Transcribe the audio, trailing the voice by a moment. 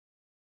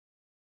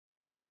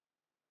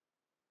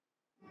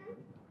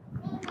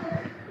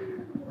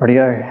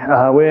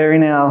Rightio. We're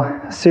in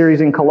our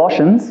series in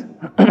Colossians,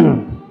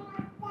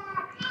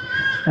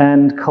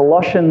 and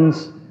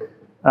Colossians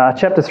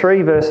chapter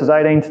 3, verses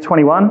 18 to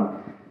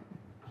 21.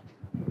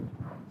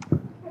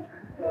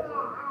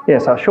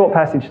 Yes, our short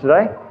passage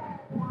today,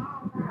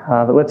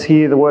 but let's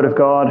hear the word of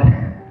God.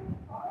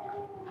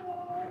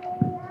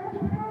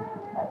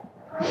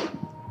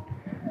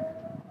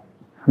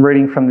 I'm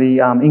reading from the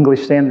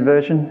English Standard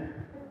Version.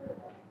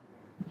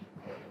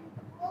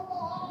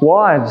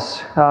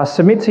 Wives,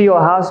 submit to your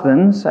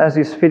husbands as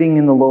is fitting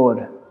in the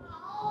Lord.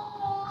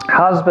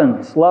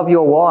 Husbands, love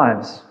your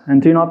wives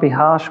and do not be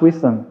harsh with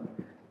them.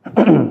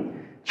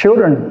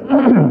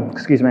 Children,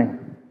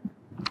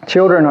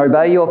 Children,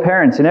 obey your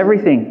parents in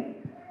everything,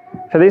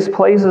 for this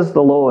pleases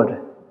the Lord.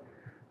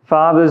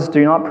 Fathers,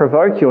 do not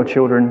provoke your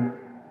children,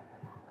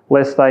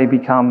 lest they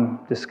become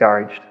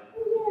discouraged.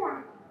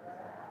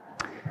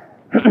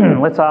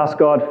 Let's ask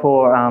God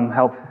for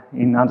help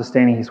in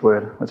understanding His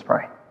word. Let's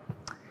pray.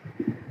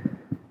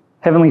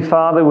 Heavenly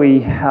Father, we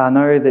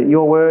know that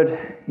your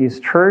word is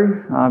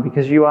true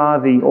because you are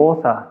the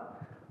author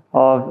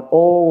of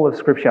all of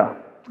Scripture.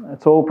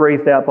 It's all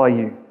breathed out by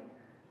you.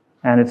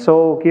 And it's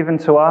all given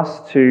to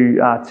us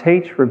to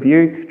teach,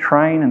 rebuke,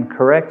 train and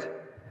correct.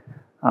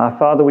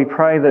 Father, we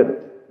pray that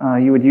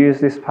you would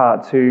use this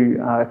part to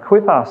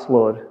equip us,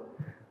 Lord,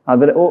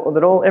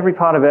 that every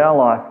part of our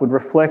life would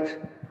reflect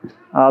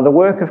the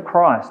work of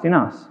Christ in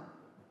us,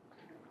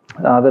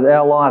 that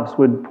our lives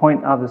would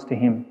point others to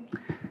Him.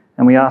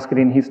 And we ask it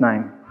in His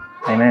name.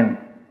 Amen.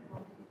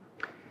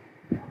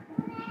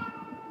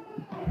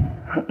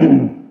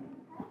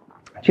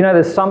 Do you know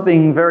there's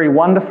something very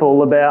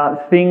wonderful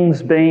about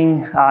things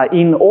being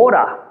in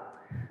order?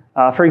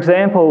 For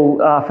example,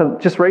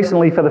 just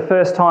recently, for the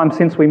first time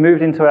since we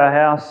moved into our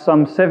house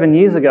some 7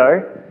 years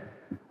ago,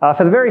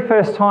 for the very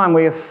first time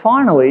we have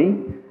finally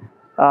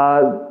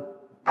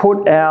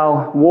put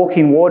our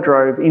walk-in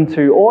wardrobe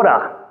into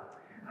order.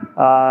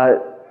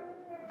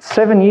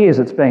 7 years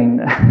it's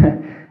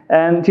been.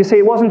 And you see,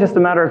 it wasn't just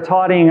a matter of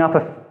tidying up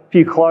a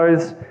few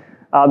clothes.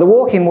 The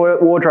walk-in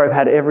wardrobe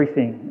had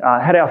everything.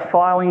 Had our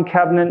filing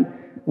cabinet,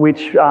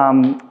 which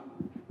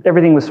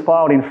everything was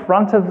filed in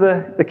front of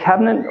the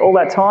cabinet all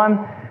that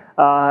time.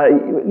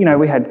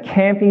 We had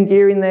camping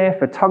gear in there,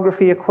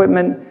 photography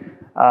equipment,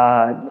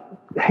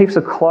 heaps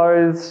of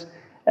clothes,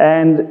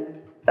 and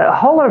a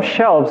whole lot of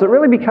shelves that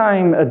really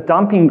became a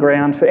dumping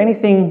ground for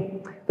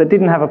anything that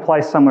didn't have a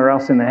place somewhere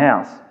else in the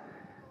house.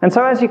 And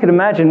so as you could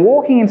imagine,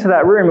 walking into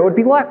that room, it would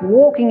be like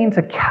walking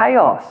into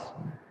chaos.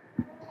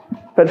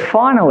 But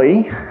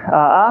finally,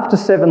 after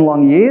 7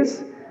 long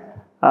years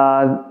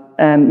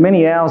and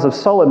many hours of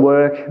solid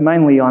work,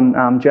 mainly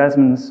on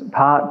Jasmine's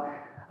part,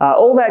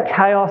 all that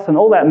chaos and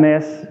all that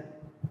mess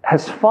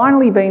has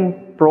finally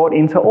been brought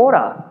into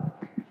order.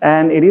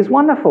 And it is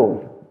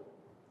wonderful.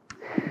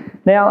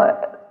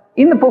 Now,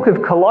 in the book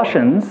of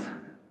Colossians,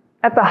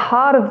 at the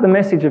heart of the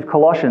message of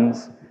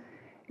Colossians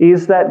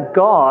is that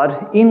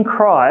God, in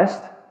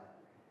Christ,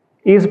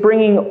 is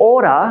bringing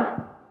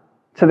order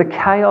to the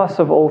chaos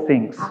of all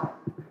things.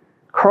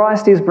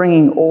 Christ is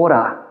bringing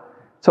order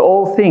to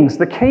all things.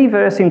 The key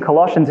verse in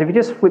Colossians, if you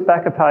just flip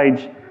back a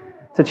page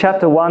to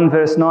chapter 1,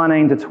 verse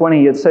 19 to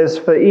 20, it says,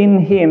 "For in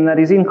Him," that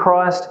is in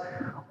Christ,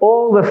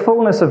 "all the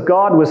fullness of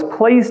God was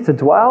pleased to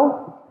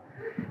dwell,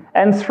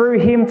 and through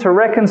Him to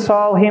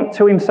reconcile Him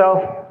to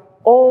Himself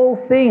all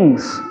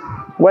things,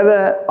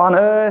 whether on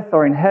earth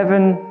or in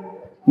heaven,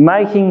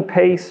 making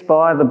peace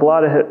by the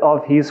blood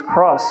of His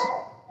cross."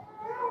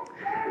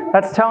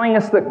 That's telling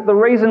us that the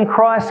reason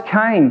Christ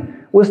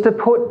came was to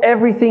put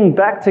everything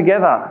back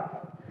together.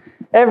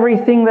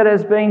 Everything that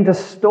has been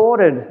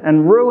distorted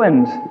and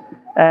ruined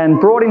and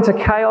brought into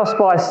chaos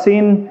by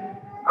sin,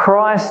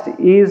 Christ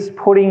is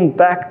putting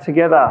back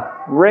together.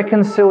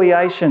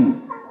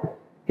 Reconciliation.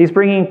 He's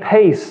bringing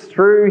peace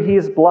through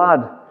His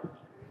blood.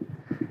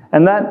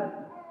 And that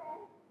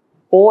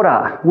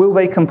order will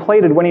be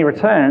completed when He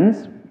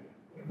returns.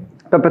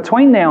 But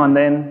between now and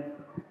then,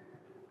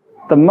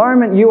 the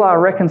moment you are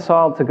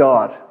reconciled to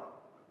God,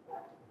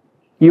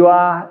 you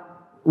are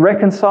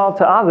reconciled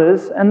to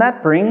others, and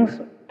that brings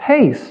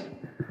peace.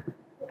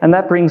 And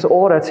that brings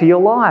order to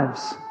your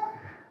lives.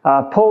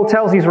 Paul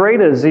tells his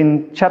readers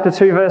in chapter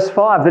 2, verse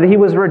 5, that he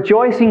was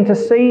rejoicing to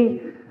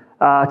see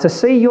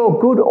your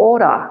good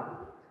order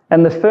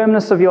and the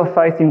firmness of your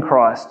faith in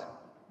Christ.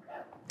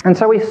 And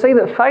so we see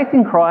that faith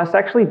in Christ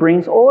actually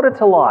brings order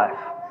to life.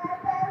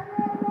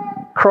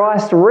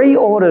 Christ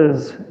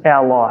reorders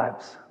our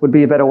lives, would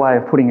be a better way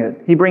of putting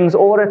it. He brings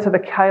order to the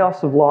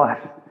chaos of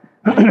life.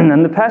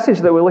 And the passage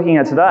that we're looking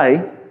at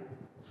today,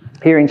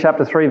 here in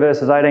chapter 3,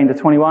 verses 18 to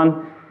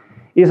 21,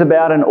 is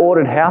about an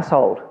ordered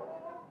household.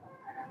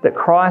 That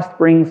Christ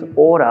brings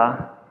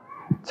order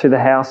to the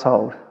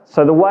household.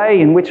 So the way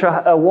in which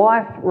a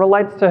wife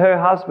relates to her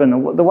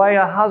husband, the way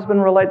a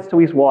husband relates to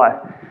his wife,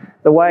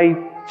 the way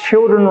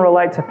children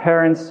relate to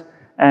parents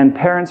and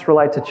parents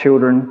relate to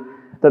children,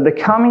 that the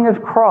coming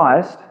of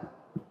Christ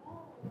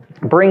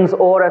brings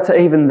order to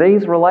even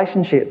these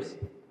relationships.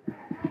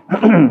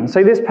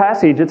 See, this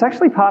passage, it's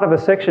actually part of a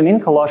section in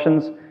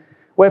Colossians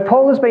where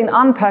Paul has been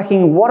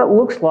unpacking what it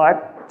looks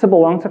like to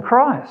belong to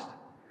Christ,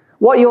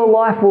 what your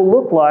life will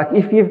look like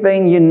if you've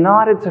been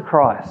united to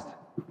Christ.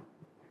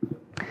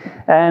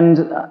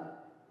 And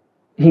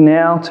he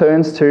now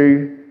turns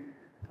to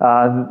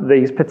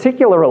these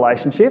particular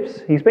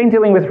relationships. He's been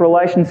dealing with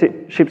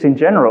relationships in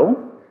general,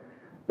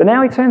 but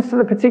now he turns to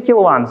the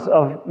particular ones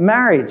of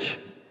marriage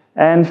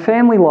and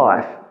family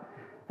life.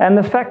 And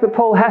the fact that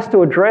Paul has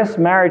to address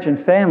marriage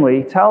and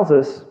family tells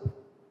us,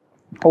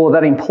 or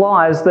that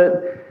implies,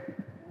 that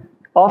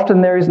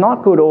often there is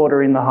not good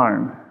order in the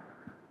home,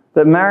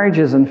 that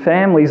marriages and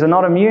families are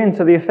not immune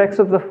to the effects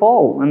of the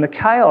fall and the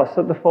chaos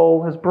that the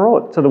fall has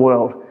brought to the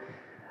world.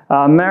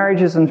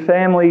 Marriages and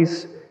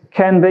families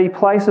can be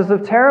places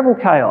of terrible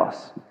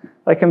chaos.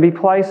 They can be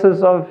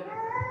places of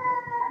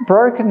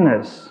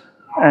brokenness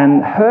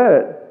and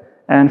hurt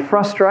and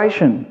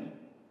frustration.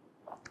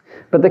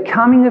 But the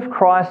coming of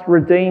Christ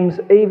redeems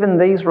even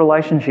these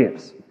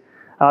relationships.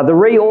 The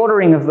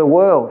reordering of the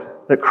world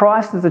that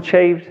Christ has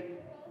achieved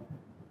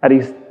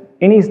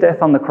in his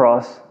death on the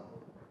cross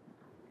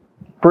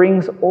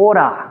brings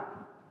order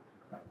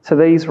to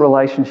these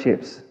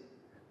relationships.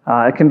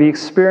 It can be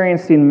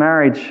experienced in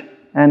marriage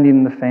and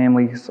in the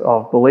families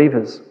of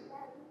believers.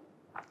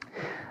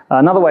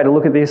 Another way to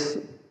look at this,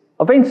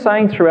 I've been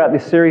saying throughout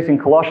this series in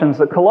Colossians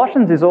that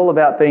Colossians is all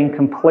about being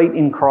complete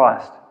in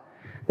Christ.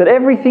 That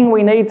everything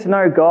we need to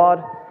know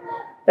God,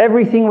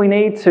 everything we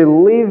need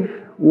to live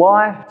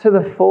life to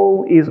the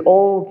full is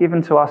all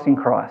given to us in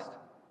Christ.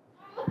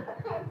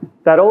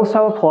 That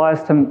also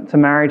applies to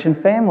marriage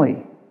and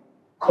family.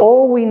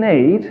 All we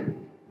need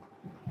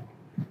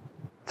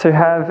to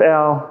have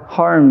our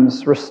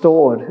homes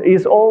restored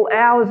is all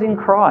ours in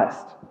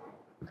Christ.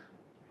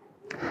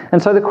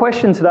 And so the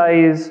question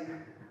today is,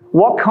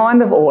 what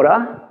kind of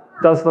order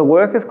does the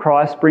work of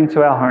Christ bring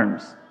to our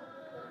homes?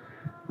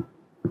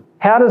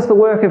 How does the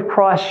work of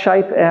Christ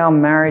shape our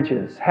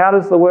marriages? How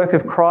does the work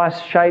of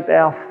Christ shape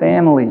our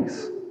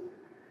families?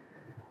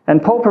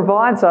 And Paul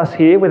provides us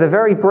here with a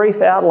very brief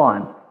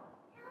outline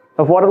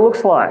of what it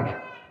looks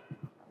like.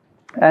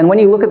 And when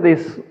you look at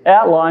this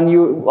outline,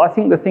 I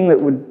think the thing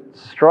that would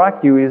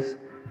strike you is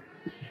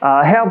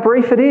how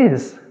brief it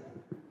is.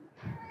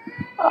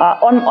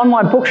 On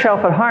my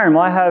bookshelf at home,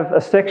 I have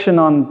a section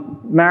on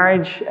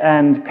marriage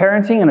and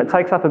parenting, and it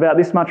takes up about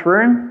this much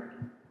room.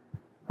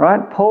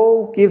 Right?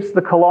 Paul gives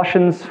the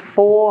Colossians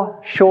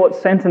 4 short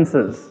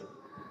sentences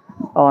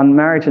on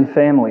marriage and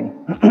family.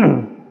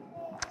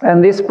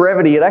 And this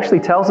brevity, it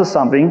actually tells us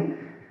something.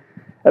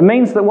 It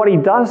means that what he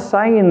does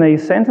say in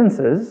these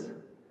sentences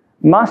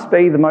must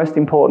be the most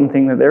important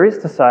thing that there is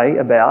to say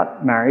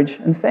about marriage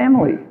and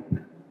family.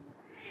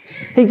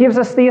 He gives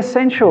us the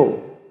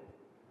essential,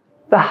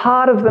 the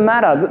heart of the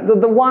matter,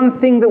 the one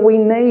thing that we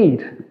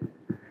need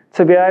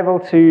to be able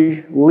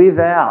to live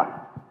out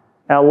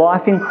our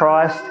life in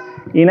Christ,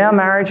 in our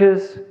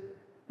marriages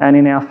and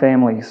in our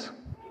families.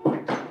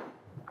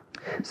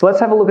 So let's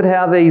have a look at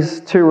how these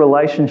two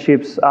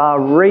relationships are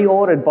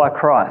reordered by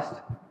Christ.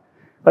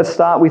 Let's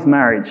start with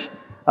marriage.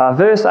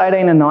 Verse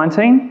 18 and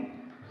 19.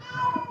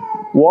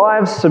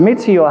 Wives, submit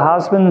to your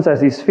husbands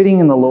as is fitting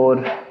in the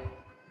Lord.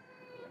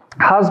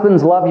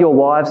 Husbands, love your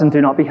wives and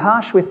do not be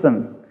harsh with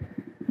them.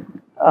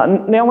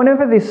 Now,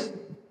 whenever this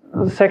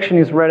section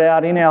is read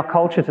out in our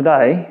culture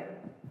today,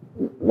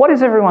 what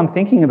is everyone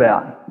thinking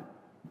about?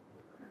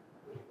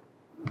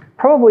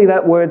 Probably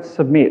that word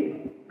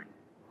submit.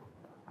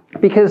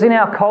 Because in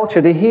our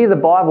culture, to hear the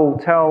Bible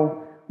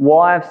tell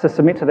wives to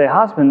submit to their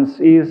husbands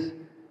is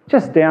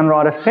just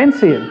downright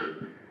offensive.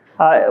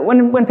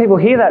 When people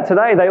hear that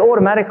today, they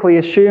automatically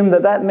assume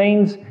that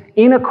means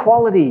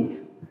inequality,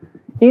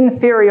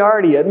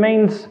 inferiority. It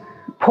means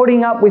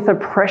putting up with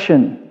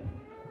oppression.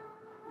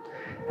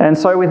 And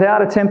so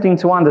without attempting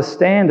to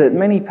understand it,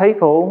 many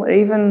people,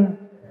 even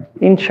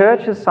in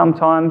churches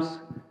sometimes,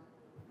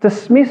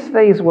 dismiss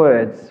these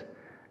words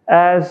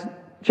as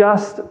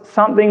just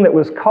something that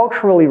was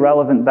culturally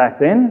relevant back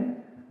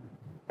then,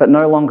 but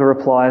no longer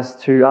applies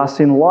to us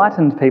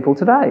enlightened people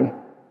today.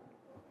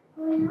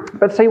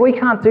 But see, we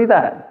can't do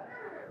that.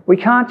 We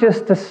can't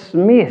just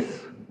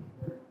dismiss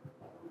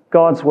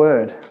God's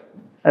word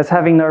as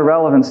having no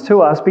relevance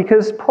to us,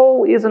 because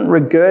Paul isn't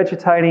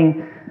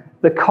regurgitating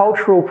the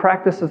cultural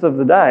practices of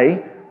the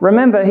day.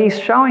 Remember, he's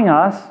showing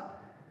us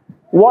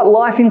what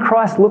life in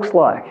Christ looks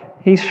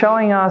like. He's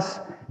showing us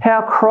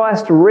how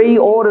Christ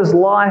reorders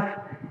life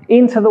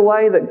into the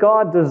way that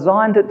God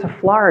designed it to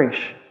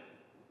flourish.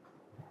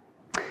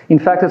 In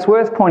fact, it's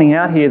worth pointing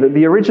out here that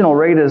the original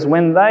readers,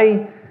 when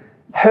they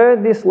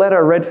heard this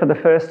letter read for the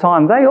first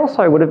time, they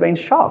also would have been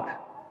shocked,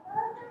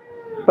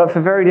 but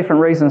for very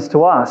different reasons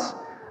to us.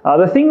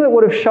 The thing that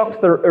would have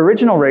shocked the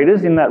original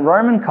readers in that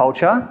Roman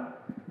culture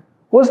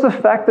was the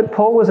fact that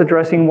Paul was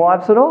addressing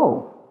wives at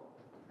all.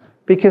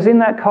 Because in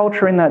that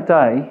culture, in that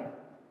day,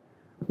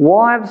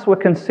 wives were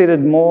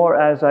considered more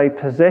as a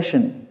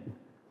possession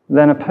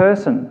than a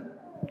person.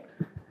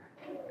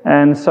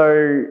 And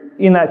so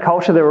in that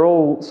culture, there were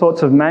all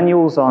sorts of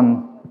manuals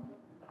on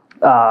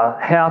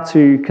how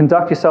to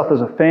conduct yourself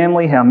as a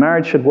family, how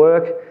marriage should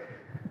work.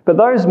 But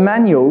those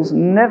manuals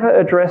never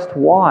addressed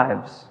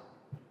wives.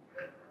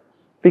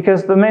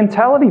 Because the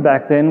mentality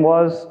back then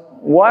was,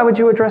 why would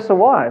you address a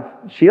wife?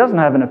 She doesn't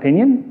have an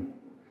opinion.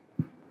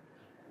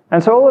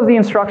 And so all of the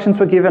instructions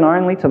were given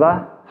only to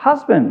the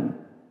husband.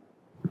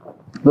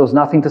 There was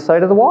nothing to say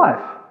to the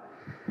wife.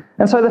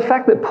 And so the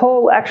fact that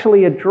Paul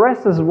actually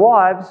addresses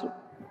wives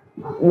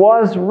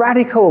was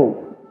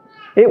radical.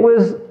 It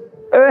was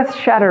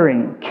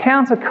earth-shattering,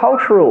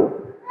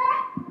 countercultural,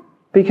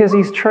 because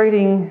he's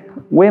treating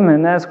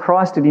women as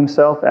Christ did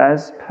himself,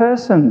 as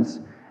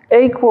persons,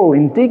 equal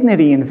in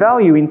dignity, in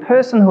value, in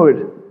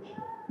personhood.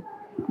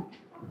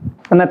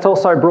 And that's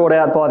also brought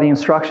out by the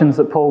instructions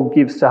that Paul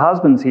gives to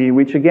husbands here,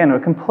 which again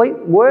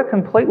were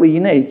completely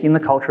unique in the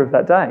culture of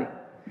that day.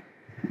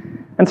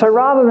 And so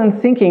rather than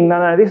thinking,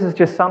 no, this is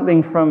just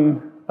something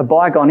from a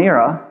bygone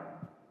era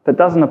that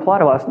doesn't apply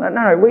to us,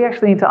 no, we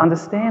actually need to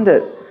understand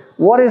it.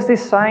 What is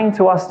this saying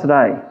to us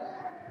today?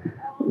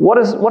 What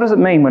does it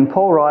mean when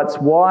Paul writes,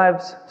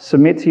 wives,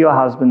 submit to your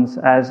husbands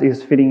as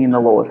is fitting in the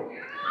Lord?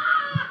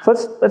 So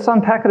let's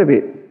unpack it a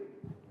bit.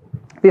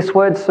 This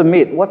word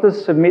submit, what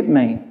does submit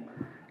mean?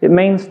 It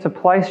means to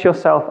place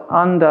yourself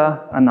under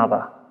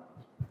another.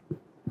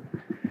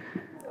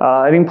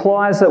 It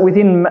implies that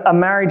within a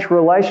marriage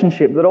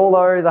relationship, that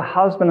although the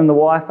husband and the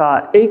wife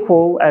are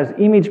equal as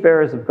image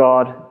bearers of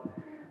God,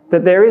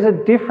 that there is a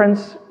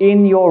difference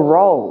in your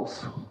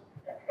roles.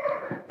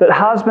 That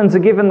husbands are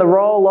given the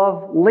role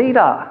of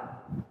leader,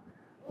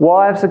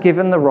 wives are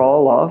given the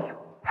role of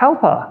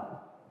helper.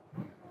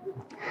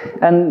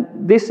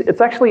 And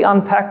it's actually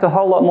unpacked a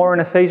whole lot more in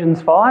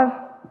Ephesians 5.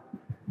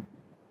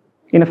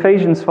 In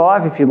Ephesians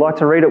 5, if you'd like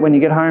to read it when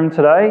you get home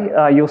today,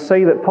 you'll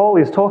see that Paul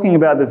is talking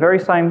about the very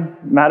same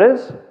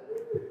matters,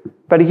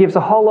 but he gives a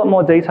whole lot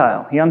more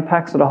detail. He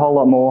unpacks it a whole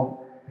lot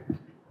more.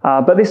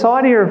 But this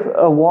idea of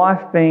a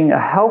wife being a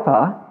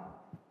helper,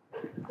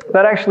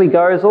 that actually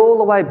goes all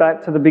the way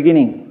back to the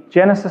beginning,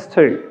 Genesis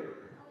 2,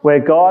 where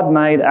God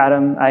made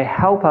Adam a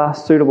helper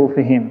suitable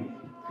for him.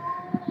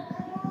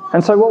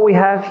 And so what we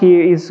have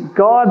here is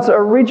God's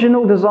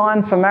original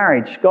design for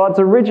marriage. God's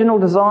original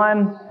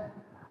design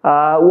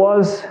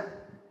was,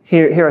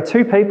 here are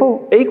two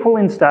people, equal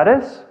in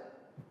status,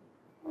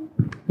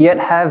 yet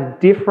have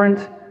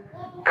different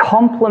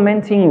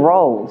complementing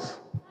roles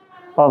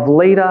of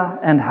leader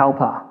and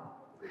helper.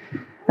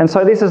 And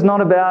so this is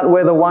not about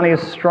whether one is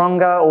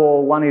stronger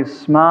or one is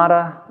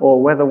smarter or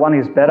whether one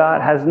is better.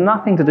 It has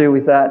nothing to do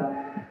with that.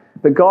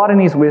 But God in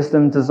his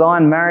wisdom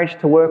designed marriage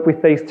to work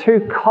with these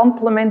two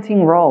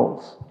complementing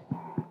roles.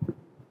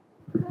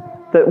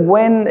 That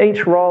when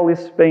each role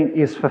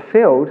is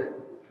fulfilled,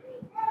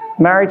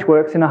 marriage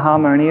works in a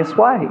harmonious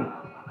way.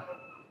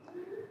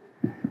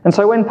 And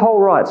so when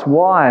Paul writes,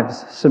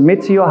 wives,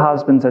 submit to your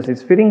husbands as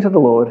is fitting to the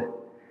Lord,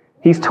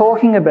 he's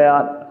talking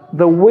about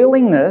the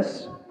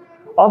willingness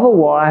of a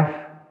wife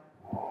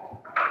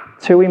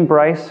to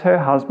embrace her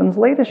husband's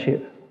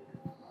leadership.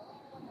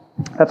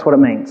 That's what it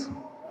means.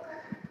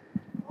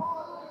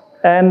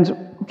 And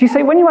do you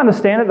see, when you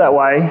understand it that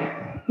way,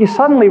 you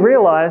suddenly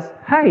realise,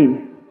 hey,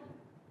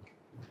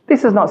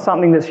 this is not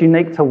something that's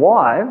unique to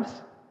wives.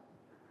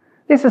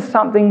 This is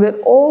something that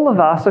all of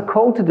us are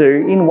called to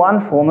do in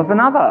one form or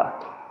another,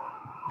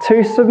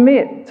 to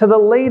submit to the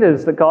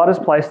leaders that God has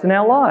placed in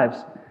our lives.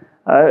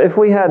 If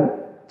we had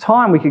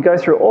time, we could go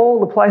through all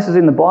the places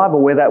in the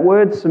Bible where that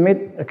word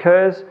submit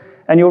occurs,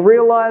 and you'll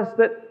realise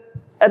that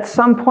at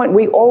some point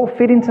we all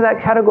fit into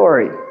that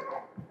category.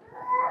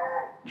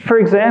 For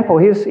example,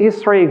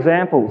 here's three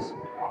examples.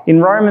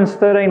 In Romans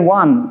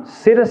 13:1,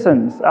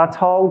 citizens are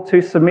told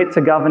to submit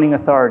to governing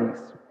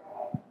authorities.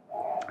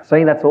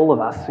 See, that's all of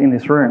us in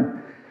this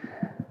room.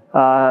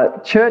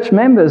 Church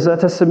members are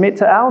to submit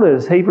to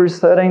elders, Hebrews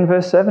 13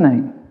 verse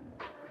 17.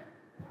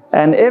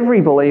 And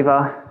every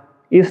believer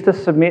is to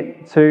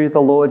submit to the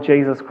Lord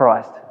Jesus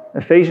Christ,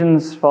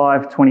 Ephesians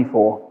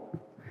 5:24.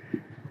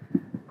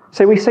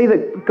 So we see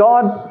that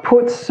God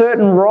puts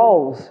certain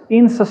roles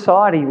in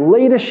society,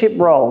 leadership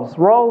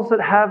roles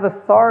that have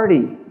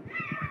authority.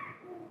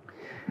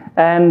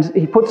 And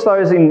he puts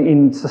those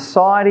in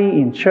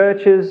society, in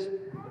churches,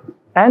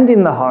 and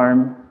in the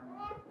home.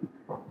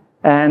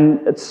 And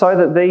it's so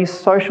that these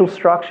social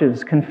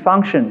structures can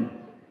function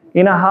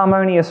in a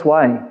harmonious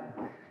way.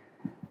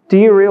 Do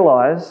you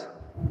realise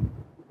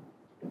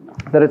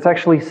that it's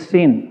actually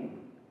sin?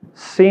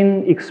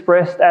 Sin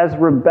expressed as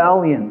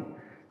rebellion.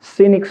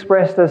 Sin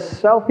expressed as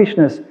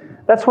selfishness.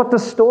 That's what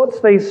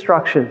distorts these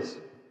structures,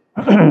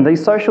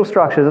 these social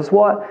structures.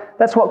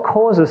 That's what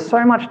causes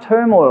so much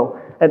turmoil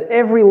at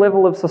every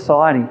level of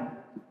society.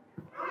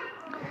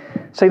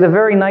 See, the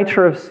very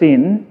nature of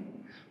sin,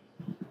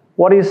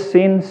 what is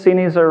sin? Sin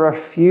is a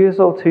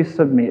refusal to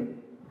submit.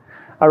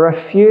 A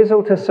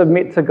refusal to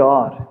submit to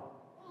God.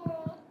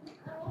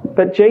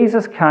 But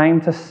Jesus came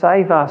to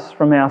save us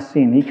from our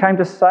sin. He came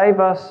to save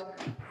us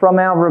from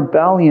our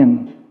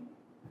rebellion.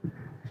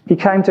 He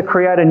came to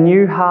create a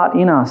new heart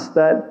in us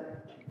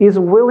that is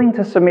willing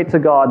to submit to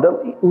God,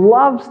 that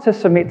loves to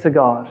submit to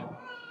God.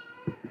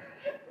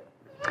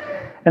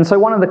 And so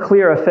one of the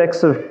clear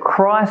effects of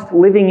Christ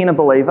living in a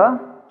believer,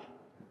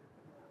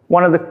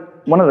 one of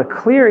the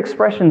clear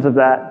expressions of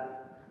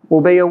that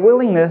will be a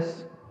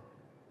willingness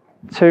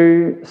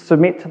to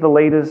submit to the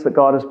leaders that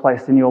God has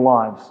placed in your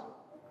lives.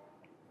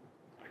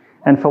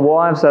 And for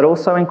wives, that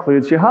also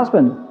includes your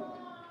husband.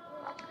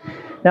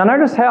 Now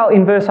notice how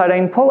in verse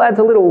 18, Paul adds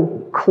a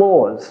little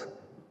clause.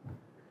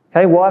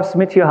 Okay, wives,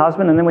 submit to your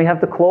husband, and then we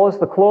have the clause.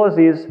 The clause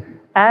is,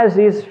 as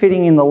is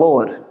fitting in the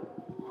Lord.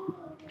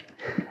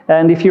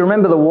 And if you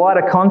remember the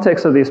wider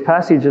context of this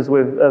passage as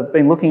we've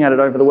been looking at it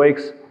over the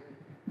weeks,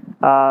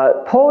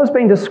 Paul has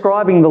been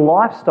describing the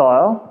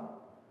lifestyle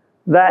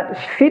that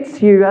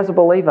fits you as a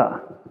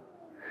believer.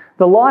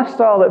 The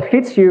lifestyle that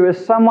fits you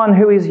as someone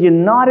who is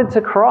united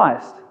to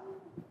Christ.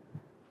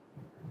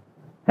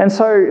 And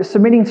so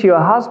submitting to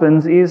your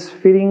husbands is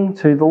fitting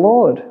to the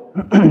Lord.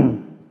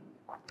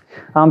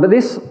 But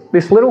this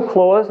little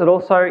clause, it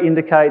also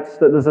indicates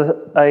that there's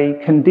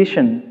a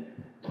condition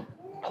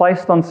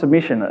placed on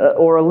submission,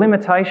 or a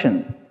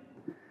limitation.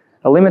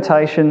 A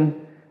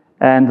limitation,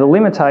 and the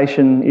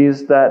limitation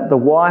is that the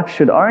wife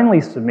should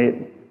only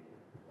submit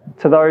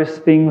to those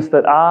things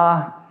that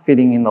are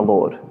fitting in the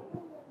Lord.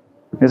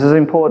 This is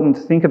important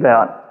to think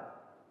about.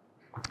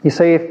 You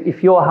see,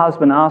 if your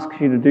husband asks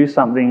you to do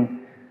something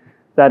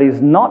that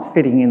is not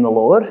fitting in the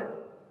Lord,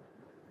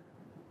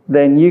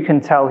 then you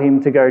can tell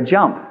him to go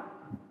jump,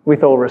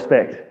 with all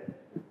respect.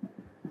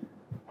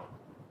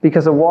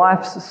 Because a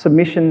wife's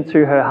submission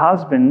to her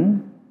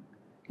husband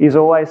is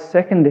always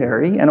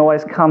secondary and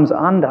always comes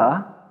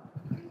under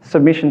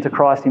submission to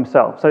Christ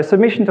himself. So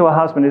submission to a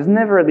husband is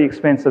never at the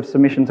expense of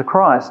submission to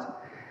Christ.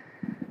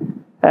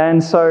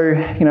 And so,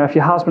 if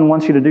your husband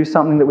wants you to do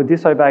something that would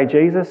disobey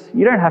Jesus,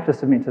 you don't have to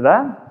submit to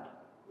that.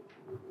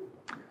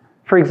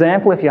 For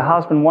example, if your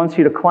husband wants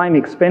you to claim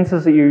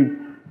expenses that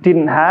you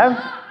didn't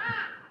have,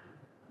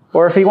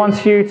 or if he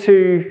wants you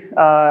to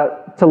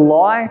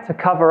lie to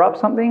cover up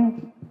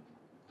something,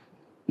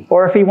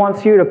 or if he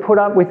wants you to put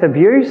up with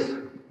abuse,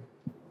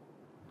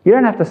 you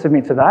don't have to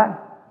submit to that.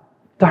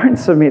 Don't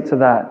submit to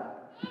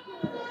that.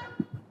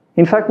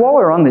 In fact, while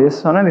we're on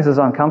this, I know this is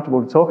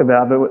uncomfortable to talk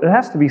about, but it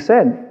has to be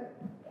said.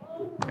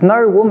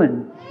 No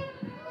woman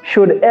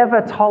should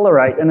ever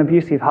tolerate an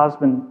abusive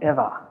husband,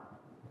 ever.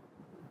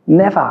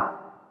 Never.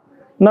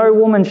 No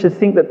woman should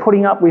think that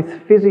putting up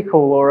with physical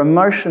or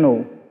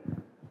emotional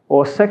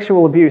or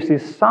sexual abuse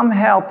is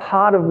somehow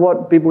part of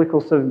what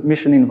biblical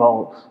submission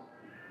involves.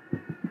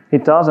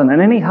 It doesn't.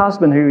 And any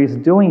husband who is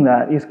doing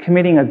that is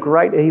committing a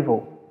great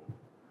evil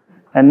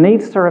and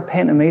needs to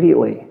repent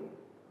immediately.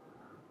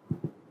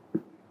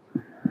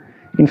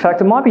 In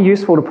fact, it might be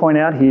useful to point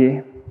out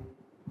here,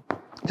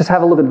 just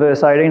have a look at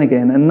verse 18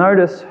 again and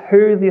notice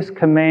who this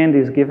command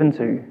is given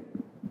to.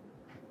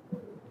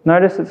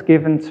 Notice it's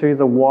given to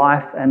the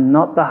wife and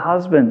not the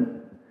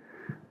husband.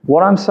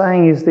 What I'm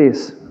saying is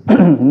this: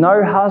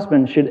 no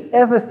husband should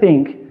ever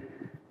think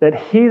that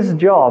his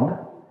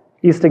job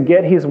is to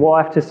get his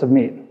wife to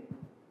submit.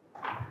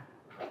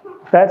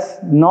 That's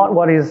not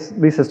what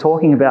this is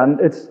talking about.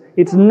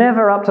 It's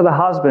never up to the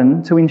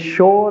husband to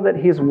ensure that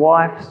his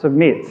wife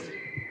submits.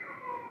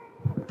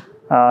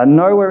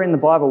 Nowhere in the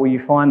Bible will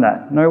you find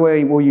that.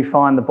 Nowhere will you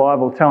find the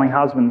Bible telling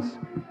husbands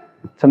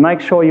to make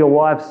sure your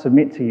wives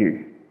submit to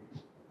you.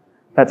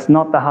 That's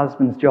not the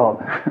husband's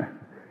job.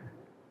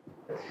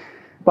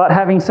 But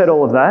having said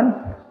all of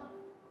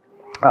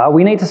that,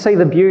 we need to see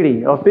the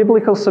beauty of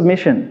biblical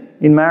submission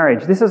in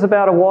marriage. This is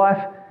about a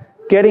wife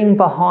getting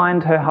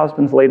behind her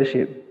husband's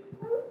leadership,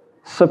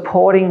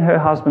 supporting her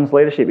husband's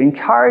leadership,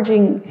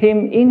 encouraging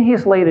him in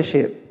his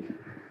leadership.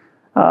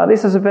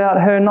 This is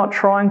about her not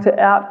trying to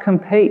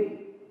outcompete,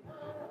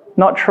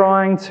 not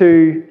trying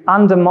to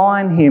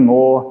undermine him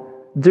or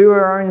do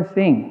her own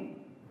thing.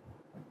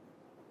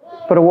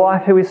 But a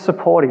wife who is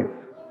supportive,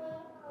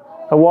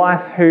 a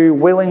wife who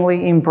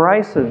willingly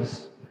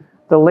embraces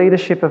the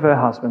leadership of her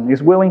husband,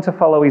 is willing to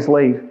follow his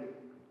lead.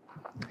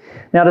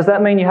 Now, does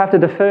that mean you have to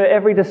defer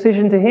every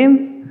decision to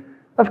him?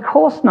 Of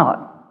course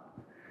not.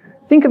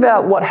 Think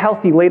about what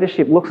healthy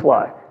leadership looks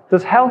like.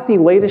 Does healthy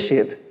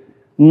leadership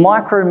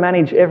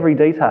micromanage every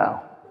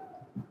detail?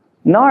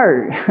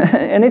 No.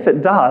 And if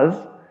it does,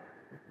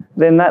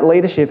 then that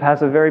leadership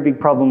has a very big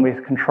problem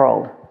with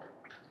control.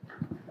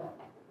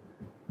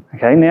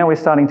 Okay, now we're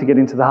starting to get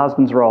into the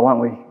husband's role, aren't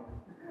we?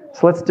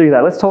 So let's do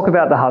that. Let's talk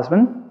about the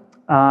husband.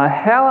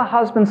 How are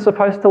husbands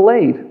supposed to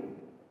lead?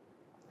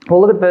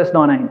 Well, look at verse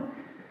 19.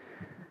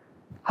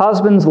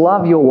 Husbands,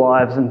 love your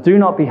wives and do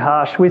not be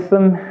harsh with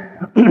them.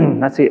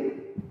 That's it.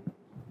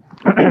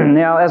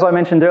 Now, as I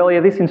mentioned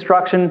earlier, this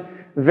instruction,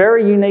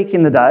 very unique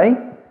in the day.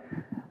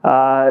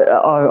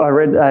 I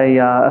read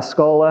a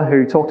scholar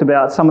who talked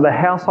about some of the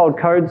household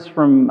codes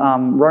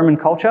from Roman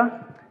culture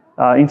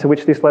into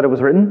which this letter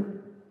was written.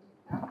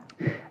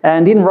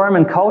 And in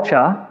Roman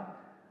culture,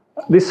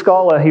 this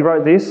scholar, he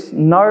wrote this: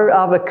 no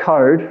other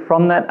code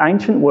from that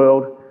ancient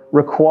world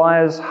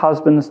requires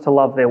husbands to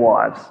love their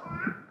wives.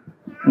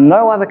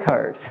 No other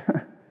code.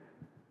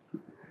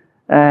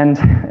 And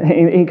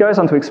he goes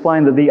on to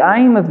explain that the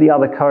aim of the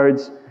other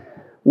codes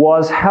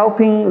was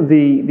helping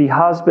the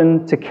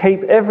husband to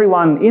keep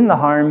everyone in the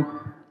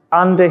home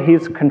under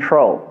his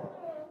control.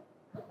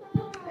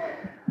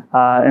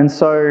 And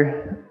so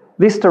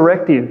this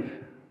directive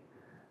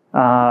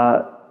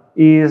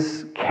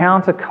is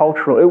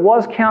countercultural. It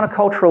was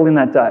countercultural in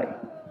that day.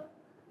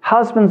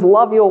 Husbands,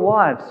 love your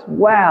wives.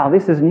 Wow,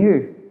 this is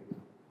new.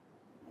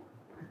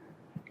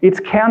 It's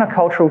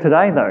countercultural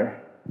today, though,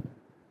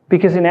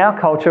 because in our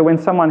culture, when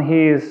someone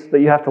hears that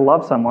you have to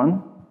love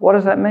someone, what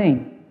does that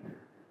mean?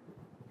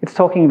 It's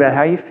talking about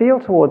how you feel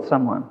towards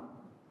someone.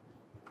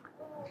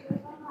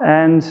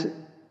 And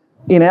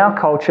in our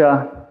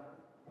culture,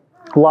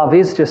 love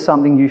is just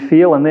something you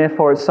feel, and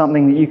therefore it's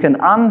something that you can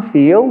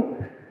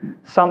unfeel,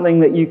 something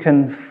that you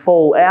can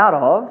fall out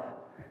of,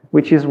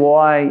 which is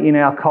why in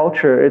our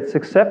culture it's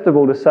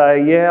acceptable to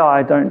say, yeah,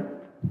 I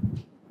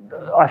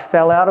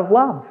fell out of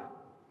love,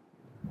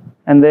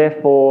 and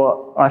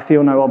therefore I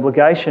feel no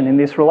obligation in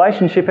this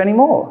relationship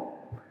anymore.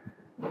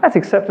 That's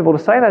acceptable to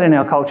say that in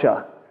our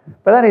culture,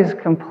 but that is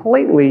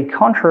completely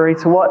contrary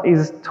to what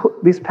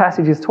this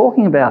passage is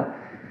talking about.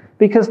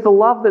 Because the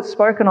love that's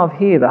spoken of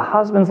here, the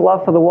husband's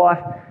love for the wife,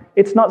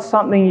 it's not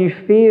something you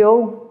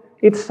feel,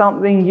 it's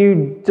something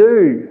you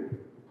do.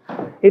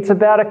 It's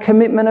about a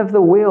commitment of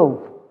the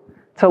will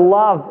to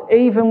love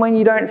even when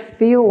you don't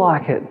feel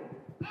like it.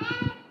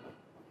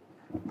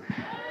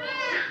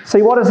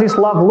 See, what does this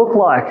love look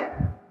like?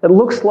 It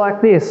looks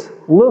like this.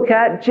 Look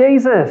at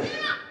Jesus,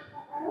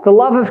 the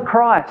love of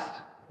Christ.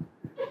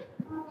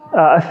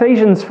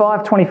 Ephesians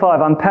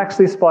 5:25 unpacks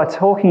this by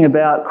talking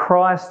about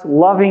Christ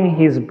loving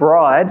his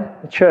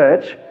bride, the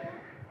church,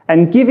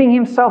 and giving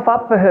himself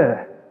up for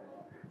her,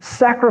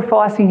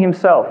 sacrificing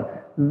himself.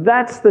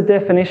 That's the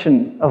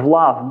definition of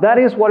love. That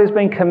is what is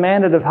being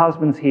commanded of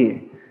husbands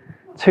here,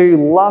 to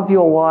love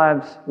your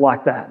wives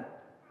like that.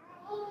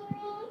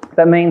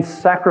 That means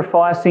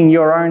sacrificing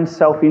your own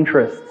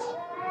self-interests.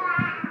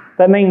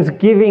 That means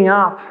giving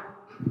up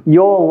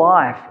your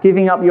life,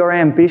 giving up your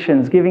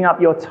ambitions, giving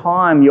up your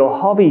time, your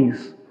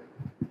hobbies,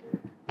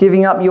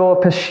 giving up your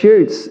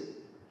pursuits,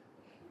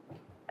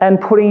 and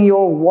putting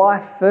your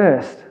wife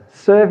first,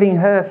 serving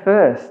her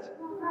first.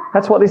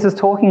 That's what this is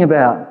talking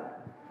about.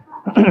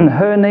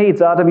 Her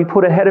needs are to be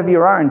put ahead of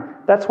your own.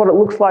 That's what it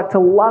looks like to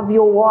love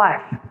your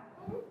wife.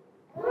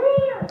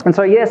 And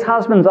so, yes,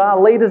 husbands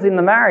are leaders in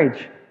the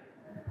marriage,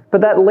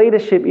 but that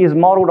leadership is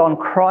modelled on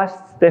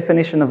Christ's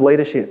definition of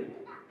leadership.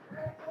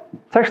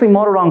 It's actually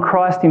modelled on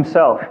Christ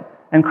himself.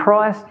 And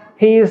Christ,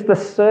 he is the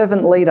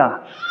servant leader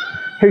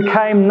who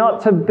came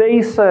not to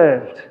be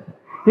served.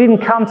 He didn't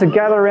come to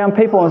gather around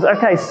people and say,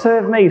 okay,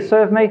 serve me,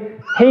 serve me.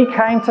 He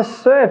came to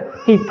serve.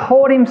 He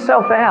poured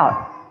himself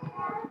out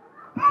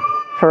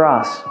for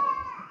us.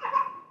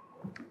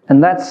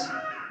 And that's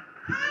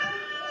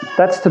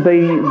to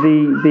be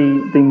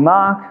the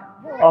mark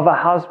of a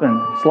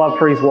husband's love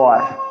for his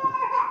wife.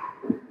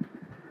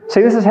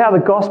 See, this is how the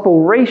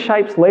gospel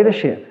reshapes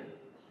leadership.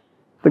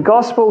 The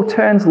gospel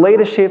turns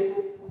leadership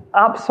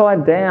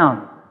upside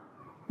down.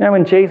 You know,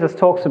 when Jesus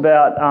talks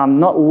about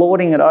not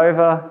lording it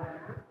over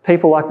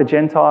people like the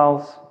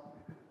Gentiles,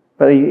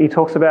 but he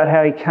talks about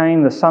how he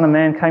came, the Son of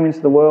Man came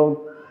into the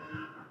world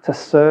to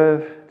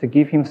serve, to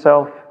give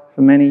himself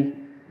for many.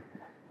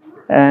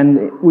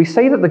 And we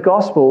see that the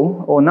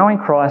gospel, or knowing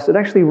Christ, it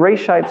actually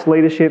reshapes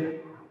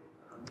leadership.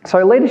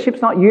 So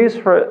leadership's not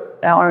used for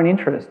our own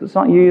interest. It's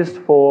not used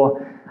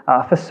for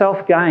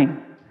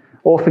self-gain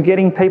or for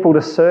getting people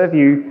to serve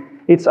you.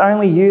 It's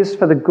only used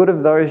for the good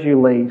of those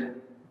you lead.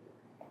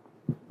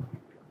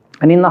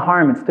 And in the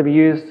home, it's to be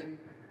used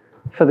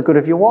for the good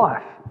of your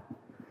wife.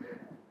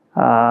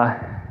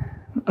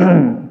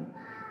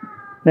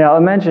 Now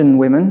imagine,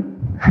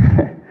 women,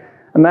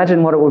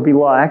 imagine what it would be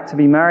like to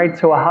be married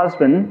to a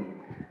husband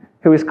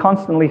who is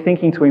constantly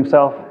thinking to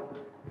himself,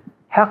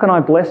 how can I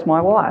bless my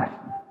wife?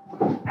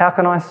 How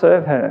can I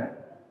serve her?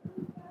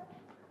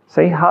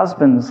 See,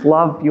 husbands,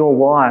 love your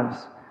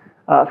wives.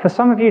 For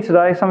some of you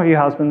today, some of you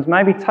husbands,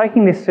 maybe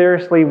taking this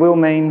seriously will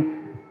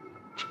mean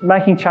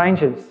making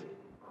changes.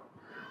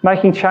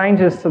 Making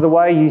changes to the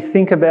way you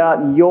think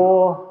about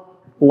your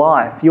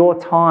life, your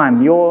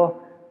time, your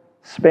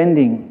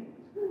spending,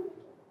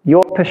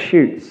 your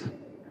pursuits,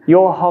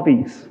 your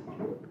hobbies.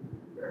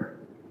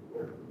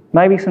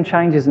 Maybe some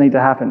changes need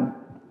to happen.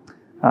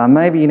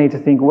 Maybe you need to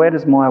think, where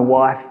does my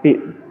wife fit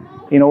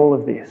in all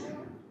of this?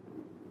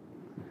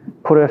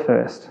 Put her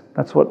first.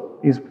 That's what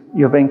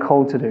you're being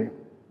called to do.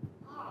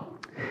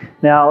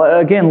 Now,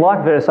 again,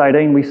 like verse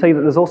 18, we see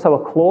that there's also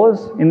a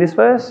clause in this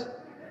verse.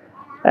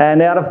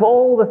 And out of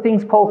all the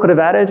things Paul could have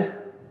added,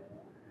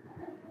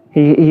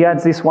 he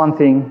adds this one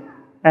thing,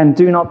 and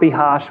do not be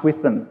harsh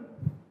with them.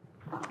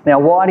 Now,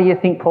 why do you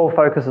think Paul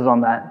focuses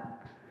on that?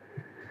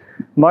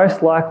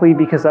 Most likely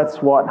because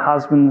that's what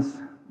husbands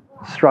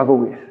struggle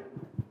with,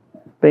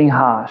 being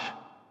harsh.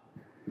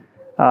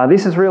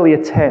 This is really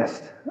a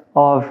test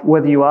of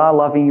whether you are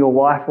loving your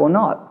wife or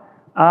not.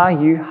 Are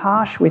you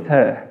harsh with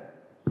her?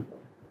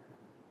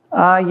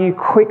 Are you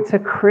quick to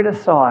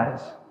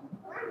criticise?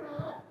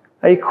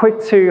 Are you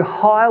quick to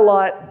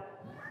highlight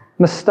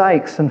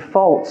mistakes and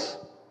faults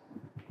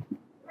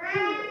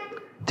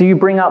Do you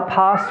bring up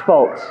past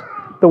faults?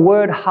 The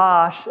word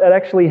harsh, it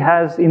actually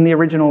has, in the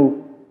original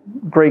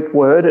Greek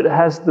word, it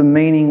has the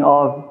meaning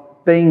of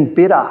being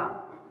bitter.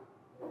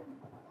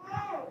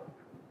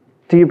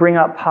 Do you bring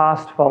up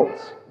past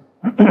faults?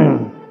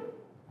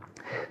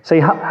 See,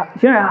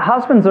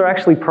 husbands are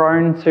actually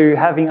prone to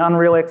having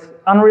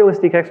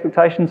unrealistic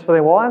expectations for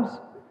their wives,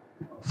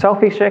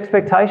 selfish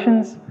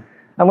expectations,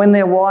 and when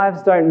their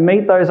wives don't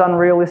meet those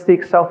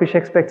unrealistic, selfish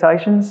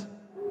expectations,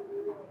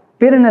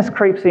 bitterness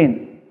creeps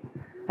in.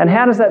 And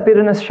how does that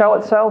bitterness show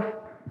itself?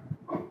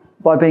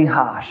 By being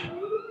harsh,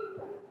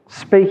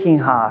 speaking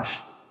harsh,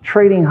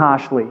 treating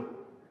harshly.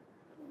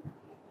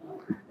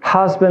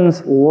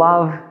 Husbands,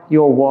 love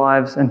your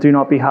wives and do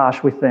not be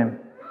harsh with them.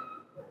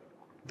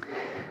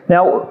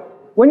 Now,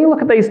 when you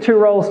look at these two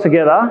roles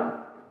together,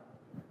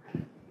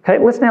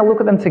 okay, let's now look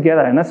at them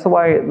together, and that's the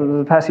way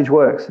the passage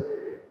works.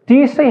 Do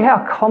you see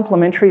how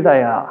complementary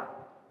they are?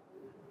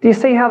 Do you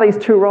see how these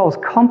two roles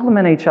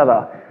complement each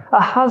other? A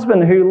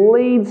husband who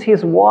leads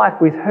his wife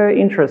with her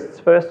interests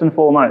first and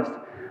foremost.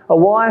 A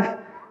wife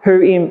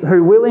who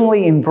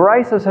willingly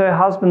embraces her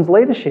husband's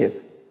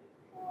leadership.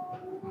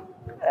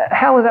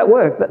 How will that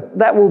work?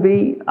 That will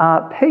be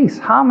peace,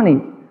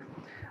 harmony.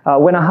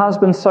 When a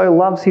husband so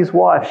loves his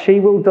wife, she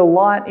will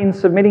delight in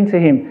submitting to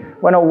him.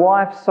 When a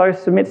wife so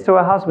submits to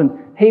her husband,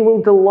 he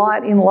will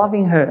delight in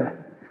loving her.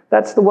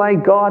 That's the way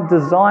God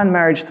designed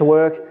marriage to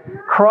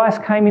work.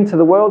 Christ came into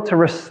the world to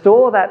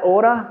restore that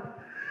order.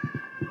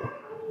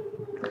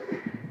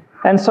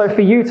 And so for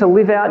you to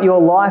live out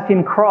your life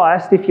in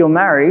Christ, if you're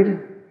married,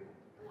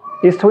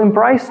 is to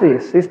embrace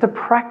this, is to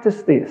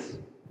practice this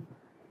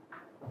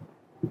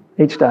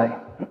each day.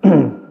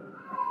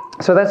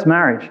 So that's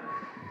marriage.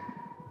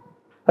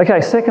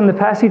 Okay, second, the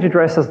passage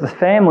addresses the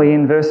family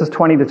in verses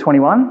 20 to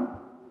 21.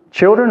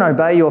 Children,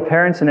 obey your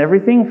parents in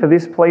everything, for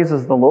this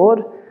pleases the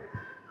Lord.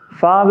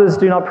 Fathers,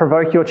 do not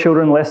provoke your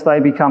children lest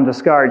they become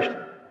discouraged.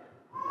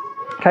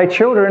 Okay,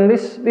 children,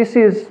 this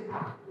is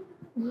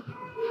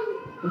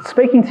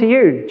speaking to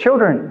you.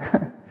 Children.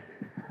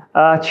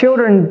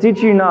 Children, did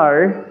you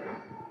know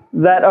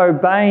that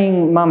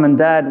obeying mum and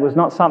dad was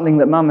not something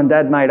that mum and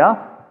dad made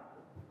up?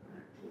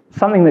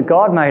 Something that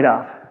God made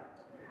up.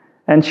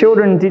 And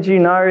children, did you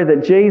know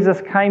that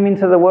Jesus came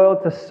into the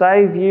world to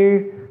save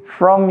you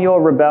from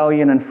your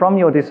rebellion and from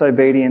your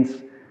disobedience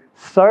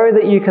so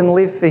that you can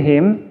live for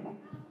Him?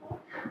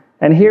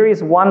 And here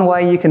is one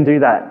way you can do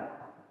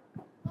that.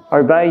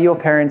 Obey your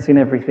parents in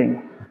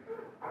everything.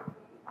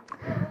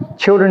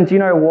 Children, do you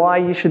know why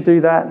you should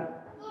do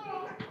that?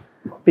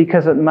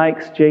 Because it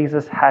makes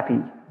Jesus happy.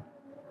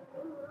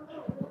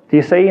 Do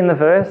you see in the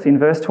verse? In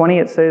verse 20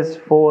 it says,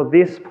 for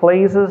this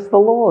pleases the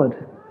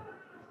Lord.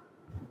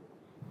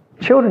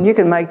 Children, you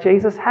can make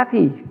Jesus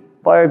happy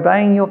by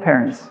obeying your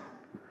parents.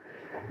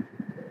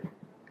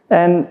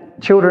 And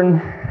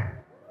children,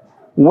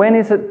 when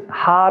is it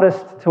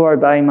hardest to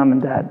obey mum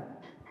and dad?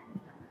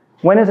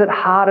 When is it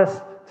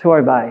hardest to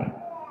obey?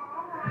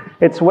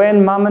 It's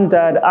when mum and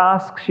dad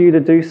asks you to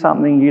do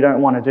something you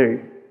don't want to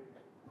do.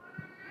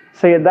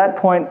 See, at that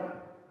point,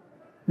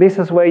 this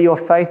is where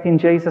your faith in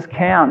Jesus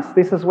counts.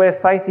 This is where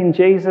faith in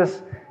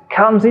Jesus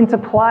comes into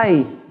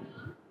play.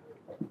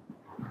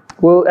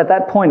 Well, at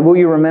that point, will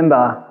you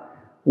remember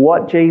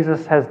what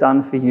Jesus has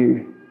done for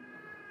you?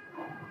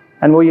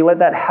 And will you let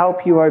that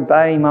help you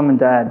obey mum and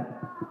dad?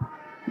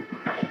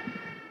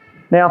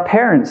 Now,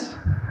 parents,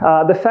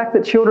 the fact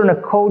that children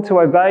are called to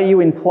obey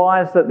you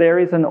implies that there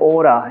is an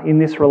order in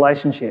this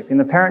relationship. In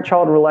the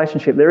parent-child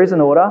relationship, there is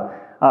an order.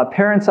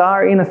 Parents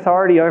are in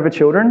authority over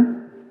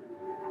children,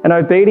 and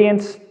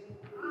obedience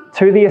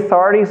to the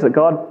authorities that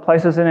God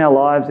places in our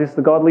lives is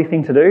the godly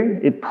thing to do.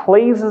 It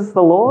pleases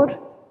the Lord.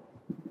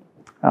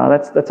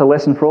 That's a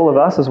lesson for all of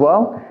us as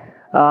well.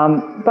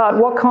 But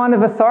what kind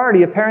of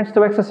authority are parents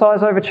to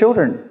exercise over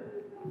children?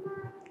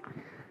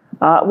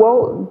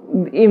 Well,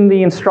 in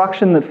the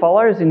instruction that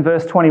follows in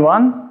verse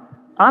 21,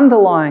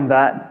 underlying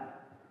that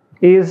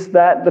is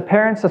that the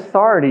parent's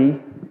authority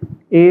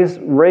is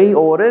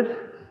reordered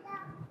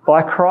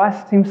by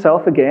Christ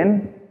Himself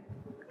again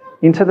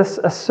into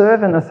a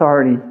servant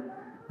authority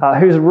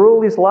whose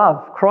rule is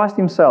love. Christ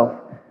Himself,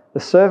 the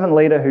servant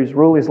leader whose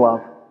rule is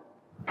love.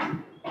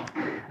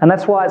 And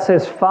that's why it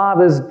says,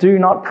 fathers, do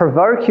not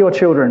provoke your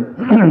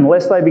children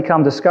lest they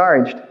become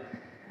discouraged.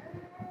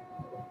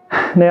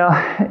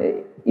 Now,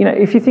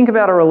 if you think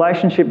about a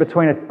relationship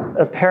between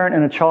a parent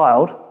and a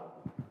child,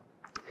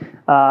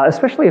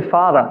 especially a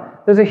father,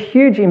 there's a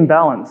huge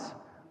imbalance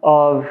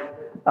of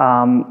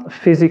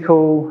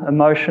physical,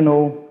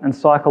 emotional, and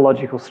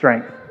psychological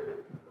strength.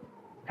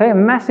 Okay, a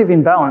massive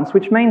imbalance,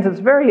 which means it's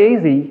very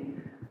easy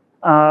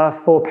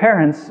for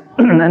parents,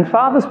 and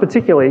fathers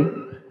particularly,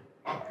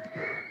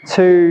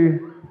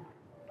 to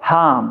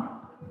harm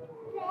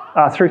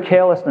through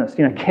carelessness,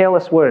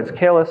 careless words,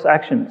 careless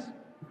actions.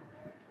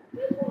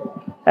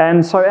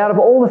 And so out of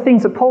all the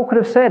things that Paul could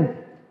have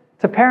said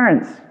to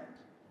parents,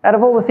 out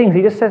of all the things,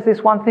 he just says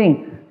this one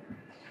thing: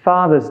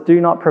 fathers, do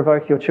not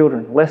provoke your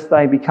children, lest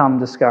they become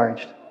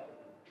discouraged.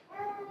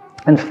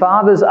 And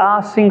fathers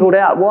are singled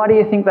out. Why do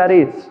you think that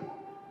is?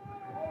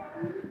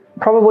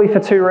 Probably for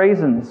two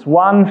reasons.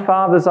 One,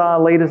 fathers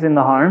are leaders in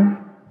the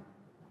home.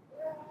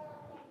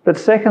 But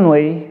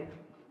secondly,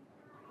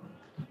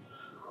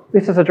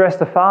 this is addressed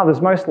to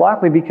fathers most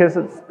likely because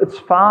it's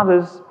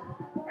fathers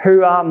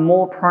who are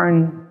more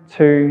prone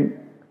to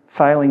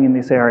failing in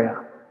this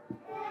area.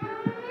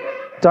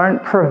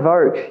 Don't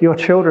provoke your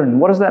children.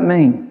 What does that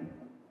mean?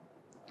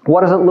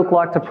 What does it look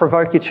like to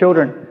provoke your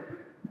children?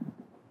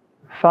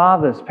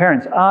 Fathers,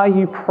 parents, are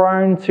you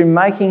prone to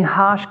making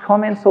harsh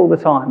comments all the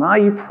time? Are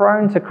you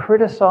prone to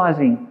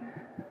criticising?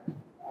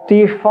 Do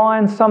you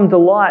find some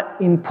delight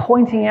in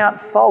pointing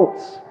out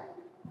faults?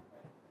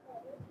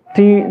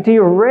 Do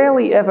you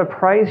rarely ever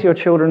praise your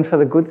children for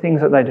the good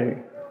things that they do?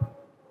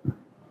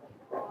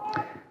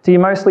 Do you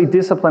mostly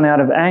discipline out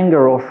of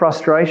anger or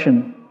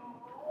frustration?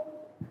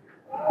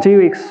 Do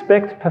you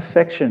expect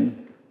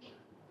perfection?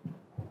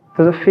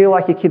 Does it feel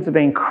like your kids are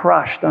being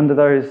crushed under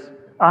those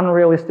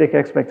unrealistic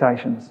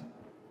expectations?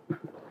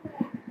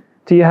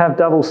 Do you have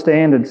double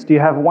standards? Do you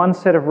have one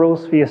set of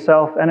rules for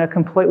yourself and a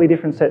completely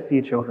different set for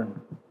your children?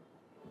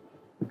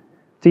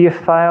 Do you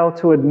fail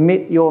to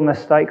admit your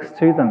mistakes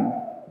to them?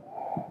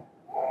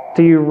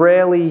 Do you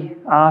rarely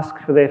ask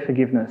for their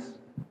forgiveness?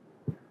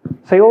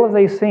 See, all of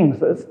these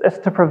things, it's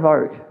to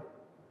provoke.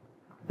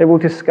 It will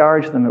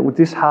discourage them. It will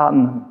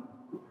dishearten them.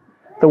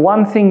 The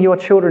one thing your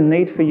children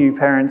need for you,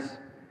 parents,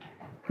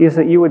 is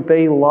that you would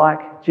be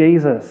like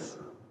Jesus.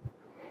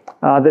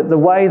 That the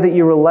way that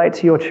you relate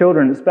to your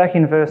children, it's back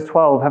in verse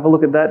 12. Have a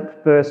look at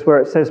that verse where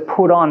it says,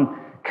 put on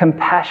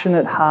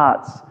compassionate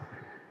hearts,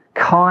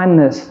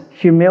 kindness,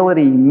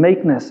 humility,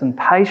 meekness, and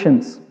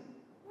patience.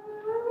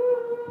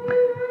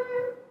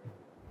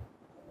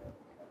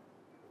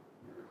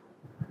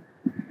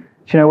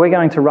 Do you know, we're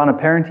going to run a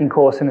parenting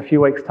course in a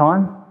few weeks'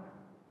 time.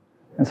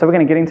 And so we're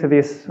going to get into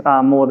this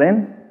more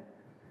then.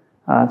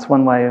 It's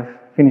one way of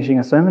finishing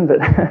a sermon.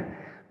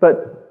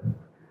 But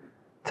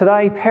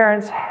today,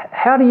 parents,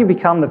 how do you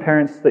become the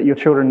parents that your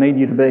children need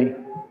you to be?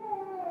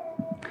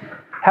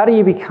 How do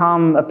you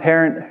become a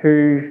parent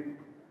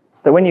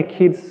that when your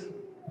kids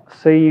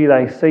see you,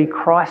 they see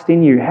Christ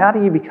in you? How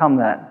do you become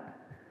that?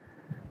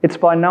 It's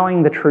by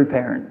knowing the true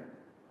parent.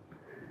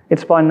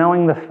 It's by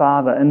knowing the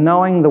Father and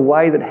knowing the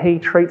way that He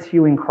treats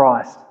you in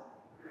Christ.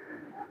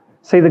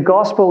 See, the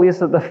gospel is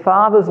that the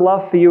Father's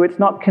love for you, it's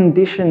not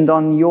conditioned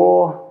on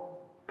your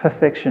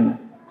perfection.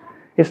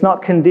 It's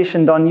not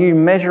conditioned on you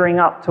measuring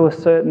up to a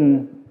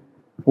certain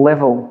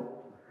level.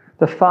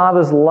 The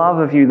Father's love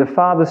of you, the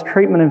Father's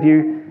treatment of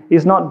you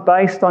is not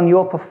based on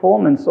your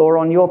performance or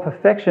on your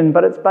perfection,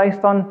 but it's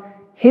based on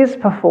His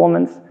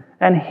performance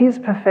and His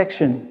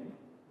perfection.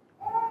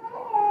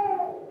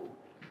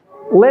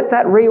 Let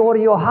that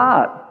reorder your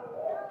heart.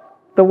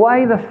 The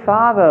way the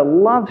Father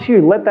loves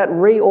you, let that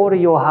reorder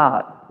your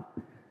heart.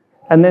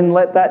 And then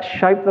let that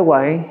shape the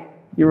way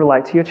you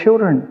relate to your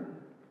children.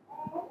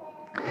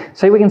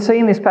 See, we can see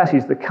in this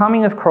passage the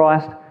coming of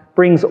Christ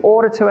brings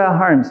order to our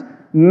homes.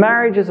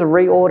 Marriages are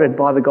reordered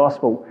by the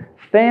gospel.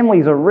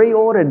 Families are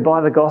reordered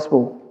by the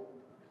gospel.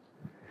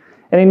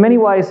 And in many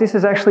ways, this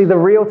is actually the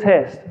real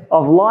test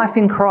of life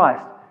in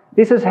Christ.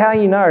 This is how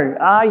you know,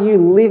 are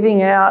you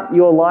living out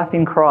your life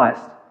in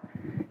Christ?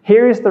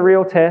 Here is the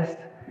real test.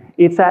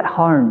 It's at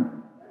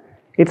home.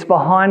 It's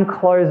behind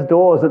closed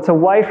doors. It's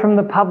away from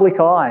the public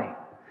eye.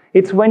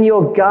 It's when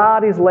your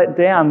guard is let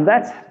down.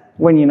 That's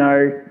when you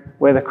know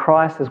whether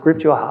Christ has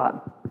gripped your heart.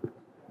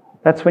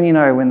 That's when you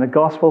know when the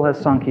gospel has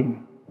sunk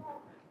in.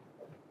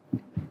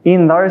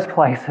 In those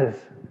places,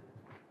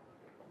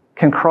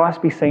 can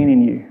Christ be seen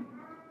in you?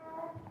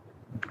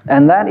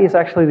 And that is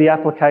actually the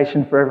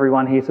application for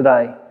everyone here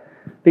today.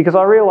 Because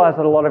I realise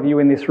that a lot of you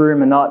in this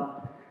room are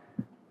not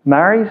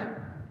married,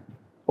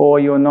 or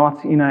you're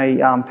not in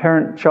a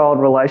parent-child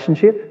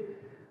relationship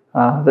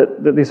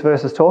that this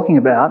verse is talking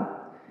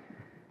about.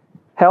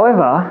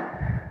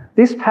 However,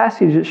 this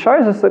passage, it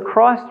shows us that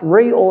Christ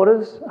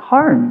reorders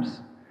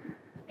homes.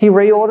 He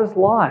reorders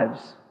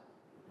lives.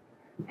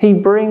 He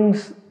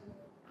brings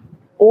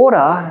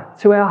order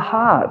to our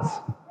hearts.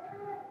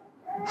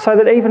 So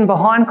that even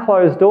behind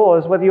closed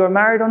doors, whether you're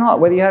married or not,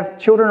 whether you have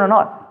children or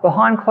not,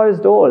 behind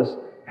closed doors,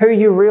 who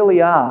you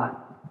really are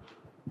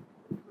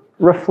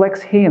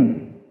reflects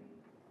Him.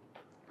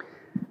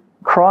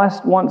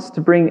 Christ wants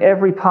to bring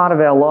every part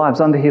of our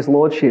lives under His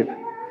lordship.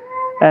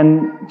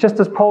 And just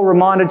as Paul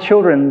reminded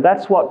children,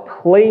 that's what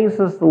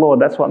pleases the Lord.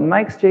 That's what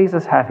makes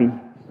Jesus happy.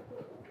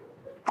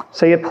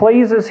 See, it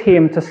pleases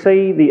Him to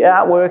see the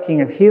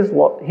outworking of His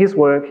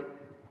work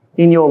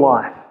in your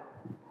life.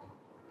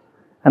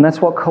 And that's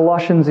what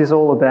Colossians is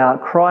all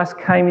about. Christ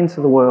came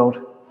into the world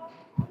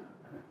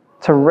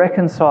to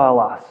reconcile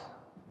us,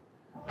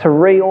 to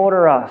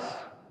reorder us.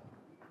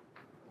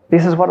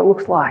 This is what it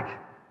looks like.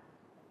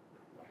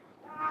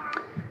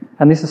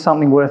 And this is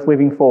something worth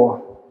living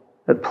for,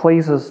 that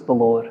pleases the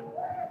Lord.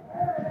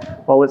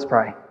 Well, let's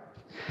pray.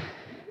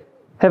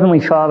 Heavenly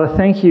Father,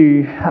 thank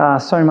you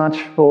so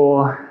much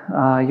for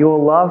your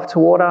love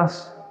toward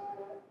us.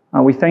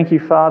 We thank you,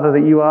 Father,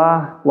 that you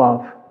are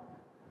love.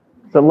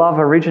 That love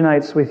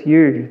originates with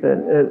you,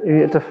 that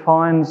it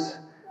defines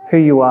who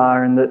you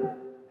are, and that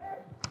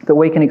that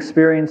we can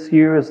experience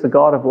you as the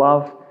God of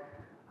love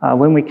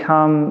when we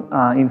come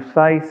in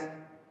faith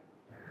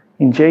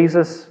in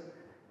Jesus,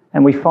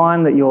 and we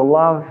find that your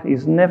love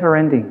is never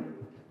ending,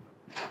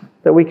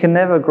 that we can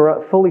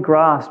never fully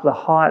grasp the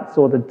heights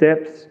or the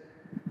depths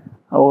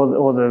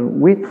or the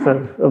width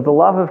of the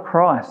love of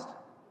Christ.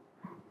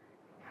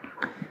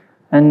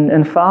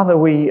 And Father,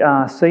 we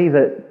see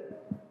that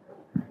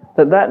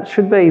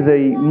should be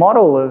the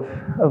model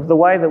of the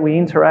way that we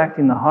interact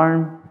in the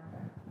home.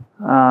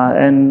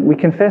 And we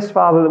confess,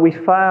 Father, that we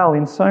fail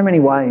in so many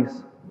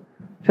ways.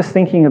 Just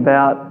thinking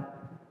about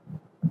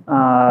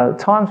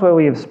times where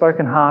we have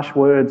spoken harsh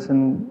words,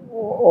 and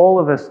all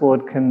of us,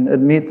 Lord, can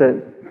admit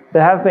that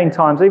there have been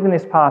times, even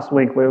this past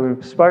week, where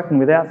we've spoken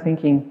without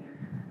thinking,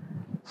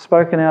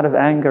 spoken out of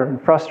anger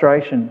and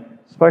frustration,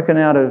 spoken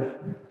out of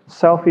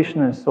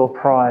selfishness or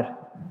pride.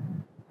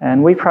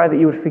 And we pray that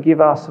you would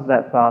forgive us of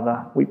that,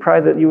 Father. We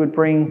pray that you would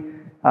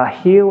bring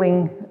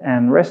healing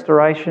and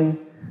restoration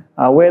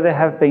where there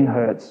have been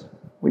hurts.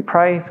 We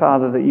pray,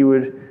 Father, that you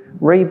would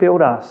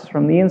rebuild us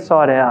from the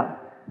inside out,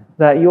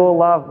 that your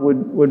love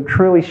would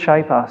truly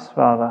shape us,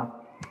 Father,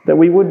 that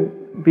we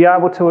would be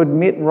able to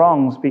admit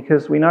wrongs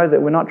because we know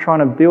that we're not trying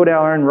to build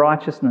our own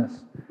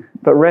righteousness,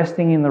 but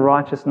resting in the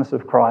righteousness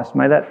of Christ.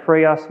 May that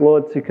free us,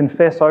 Lord, to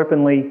confess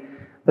openly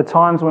the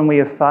times when we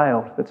have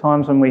failed, the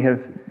times when we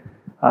have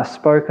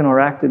spoken or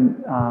acted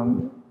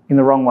in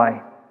the wrong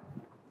way.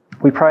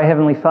 We pray,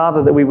 Heavenly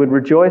Father, that we would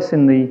rejoice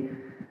in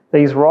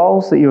these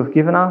roles that you have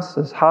given us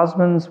as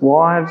husbands,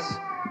 wives,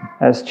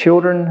 as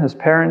children, as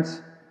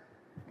parents,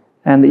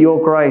 and that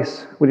your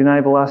grace would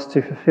enable us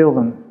to fulfill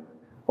them,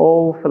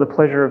 all for the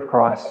pleasure of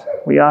Christ.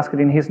 We ask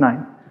it in his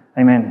name.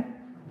 Amen.